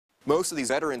Most of these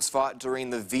veterans fought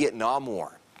during the Vietnam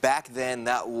War. Back then,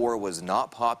 that war was not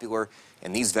popular,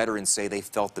 and these veterans say they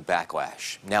felt the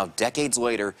backlash. Now, decades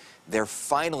later, they're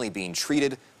finally being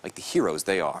treated like the heroes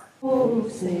they are. Oh,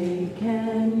 say,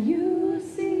 can you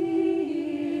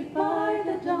see by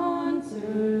the dawn's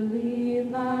early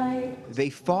light?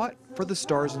 They fought for the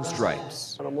Stars and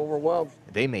Stripes. I'm overwhelmed.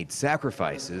 They made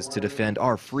sacrifices to defend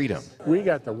our freedom. We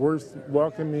got the worst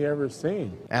welcome you ever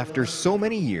seen. After so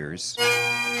many years,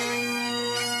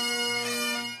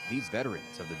 these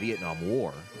veterans of the Vietnam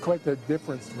War Quite the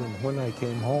difference from when I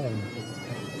came home.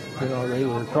 You know, they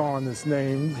were calling us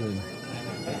names, and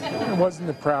it wasn't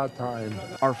a proud time.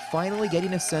 are finally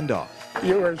getting a send-off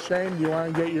You were ashamed. You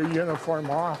want to get your uniform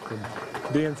off and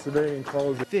be in civilian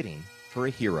clothes. fitting for a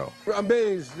hero. I'm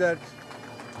amazed that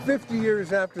 50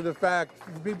 years after the fact,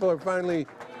 people are finally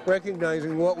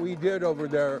recognizing what we did over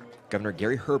there. Governor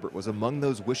Gary Herbert was among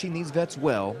those wishing these vets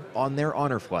well on their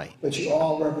honor flight. But you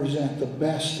all represent the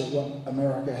best of what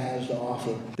America has to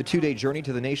offer. The two-day journey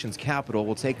to the nation's capital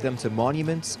will take them to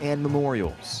monuments and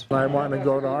memorials. I want to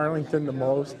go to Arlington the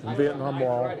most, the Vietnam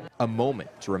Wall. A moment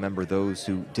to remember those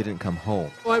who didn't come home.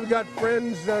 Well, I've got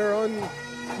friends that are on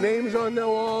names on the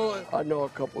wall. I know a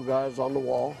couple guys on the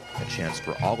wall. A chance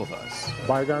for all of us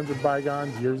Bygones are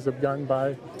bygones, years have gone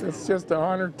by. It's just an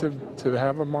honor to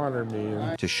have them honor me.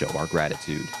 And to show our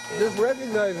gratitude. Just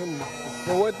recognize them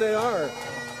for what they are.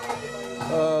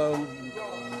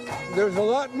 There's a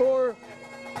lot more.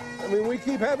 I mean, we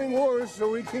keep having wars, so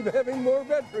we keep having more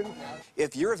veterans.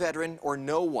 If you're a veteran or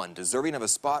know one deserving of a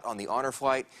spot on the honor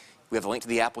flight, we have a link to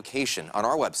the application on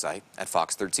our website at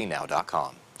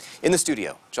fox13now.com. In the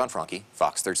studio, John Franke,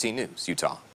 Fox 13 News,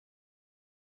 Utah.